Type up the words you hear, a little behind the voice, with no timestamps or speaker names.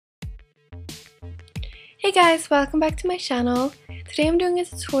Hey guys, welcome back to my channel. Today I'm doing a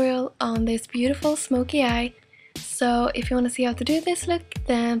tutorial on this beautiful smoky eye. So if you want to see how to do this look,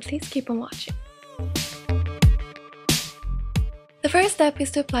 then please keep on watching. The first step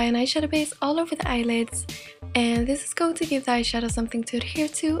is to apply an eyeshadow base all over the eyelids, and this is going to give the eyeshadow something to adhere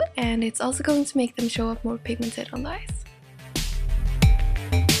to, and it's also going to make them show up more pigmented on the eyes.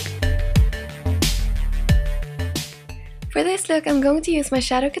 For this look, I'm going to use my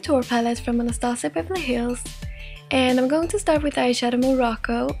Shadow Couture Palette from Anastasia Beverly Hills, and I'm going to start with the eyeshadow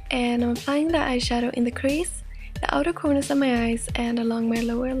Morocco, and I'm applying the eyeshadow in the crease, the outer corners of my eyes, and along my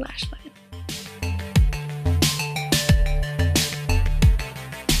lower lash line.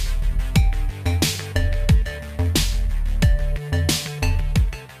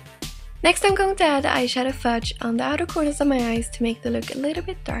 Next, I'm going to add the eyeshadow Fudge on the outer corners of my eyes to make the look a little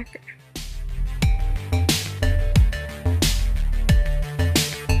bit darker.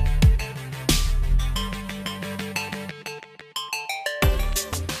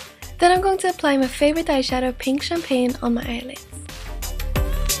 Then I'm going to apply my favorite eyeshadow, Pink Champagne, on my eyelids.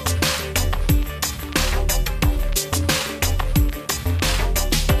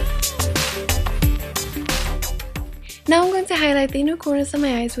 Now I'm going to highlight the inner corners of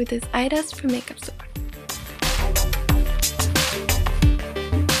my eyes with this eye dust from Makeup Store.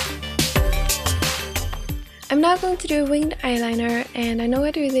 I'm now going to do a winged eyeliner, and I know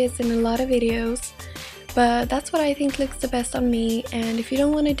I do this in a lot of videos, but that's what I think looks the best on me, and if you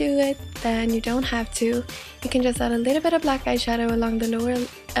don't want to do it, then you don't have to. You can just add a little bit of black eyeshadow along the lower,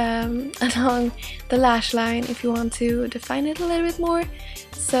 along the lash line if you want to define it a little bit more.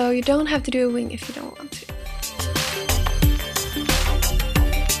 So you don't have to do a wing if you don't want to.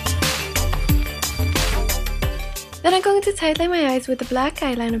 Then I'm going to tighten my eyes with the black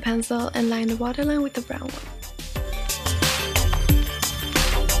eyeliner pencil and line the waterline with the brown one.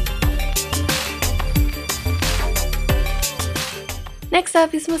 Next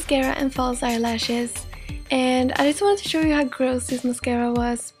up is mascara and false eyelashes, and I just wanted to show you how gross this mascara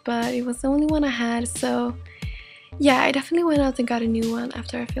was, but it was the only one I had, so yeah, I definitely went out and got a new one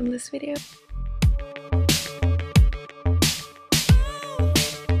after I filmed this video.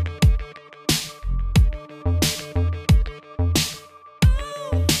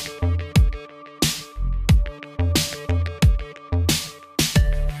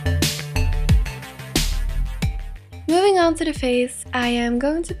 Moving on to the face, I am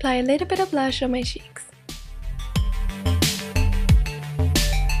going to apply a little bit of blush on my cheeks.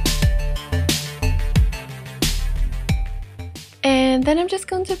 And then I'm just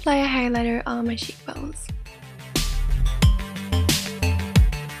going to apply a highlighter on my cheekbones.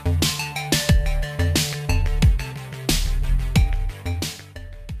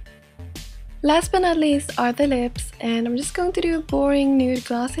 Last but not least are the lips, and I'm just going to do a boring nude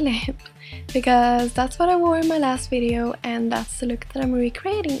glossy lip because that's what I wore in my last video and that's the look that I'm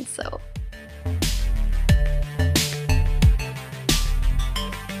recreating, so.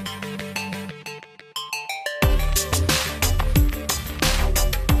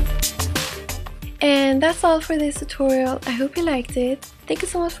 And that's all for this tutorial. I hope you liked it. Thank you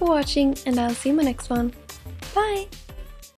so much for watching, and I'll see you in my next one. Bye!